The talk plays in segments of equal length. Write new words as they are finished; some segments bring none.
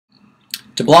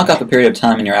To block off a period of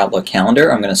time in your Outlook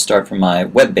calendar, I'm going to start from my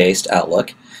web-based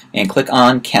Outlook and click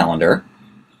on Calendar.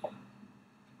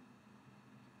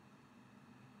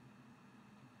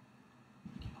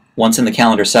 Once in the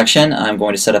Calendar section, I'm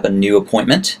going to set up a new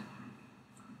appointment.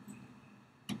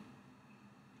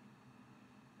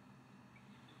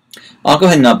 I'll go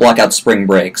ahead and block out spring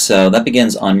break, so that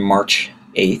begins on March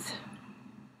 8th.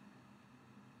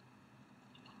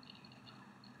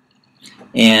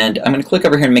 And I'm going to click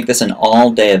over here and make this an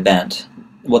all-day event.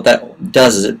 What that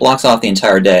does is it blocks off the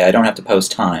entire day. I don't have to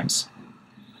post times.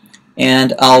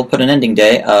 And I'll put an ending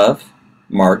day of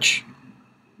March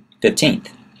 15th.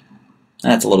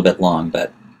 That's a little bit long,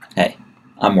 but hey,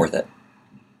 I'm worth it.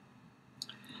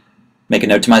 Make a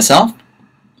note to myself.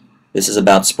 This is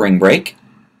about spring break.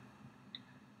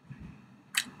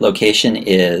 Location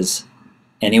is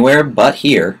anywhere but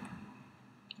here.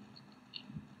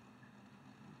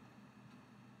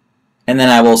 And then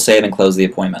I will save and close the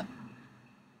appointment.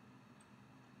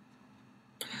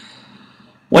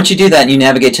 Once you do that and you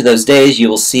navigate to those days, you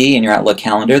will see in your Outlook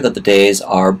calendar that the days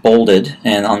are bolded,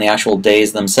 and on the actual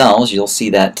days themselves you'll see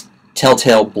that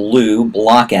telltale blue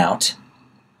block out.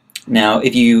 Now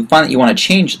if you find that you want to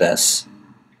change this,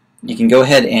 you can go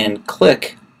ahead and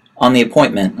click on the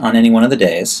appointment on any one of the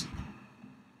days.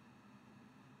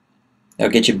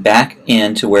 That'll get you back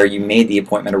into where you made the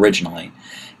appointment originally.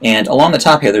 And along the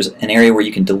top here there's an area where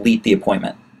you can delete the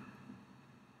appointment.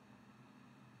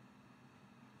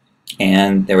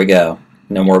 And there we go.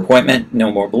 No more appointment,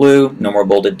 no more blue, no more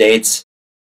bolded dates.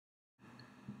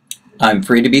 I'm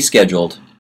free to be scheduled.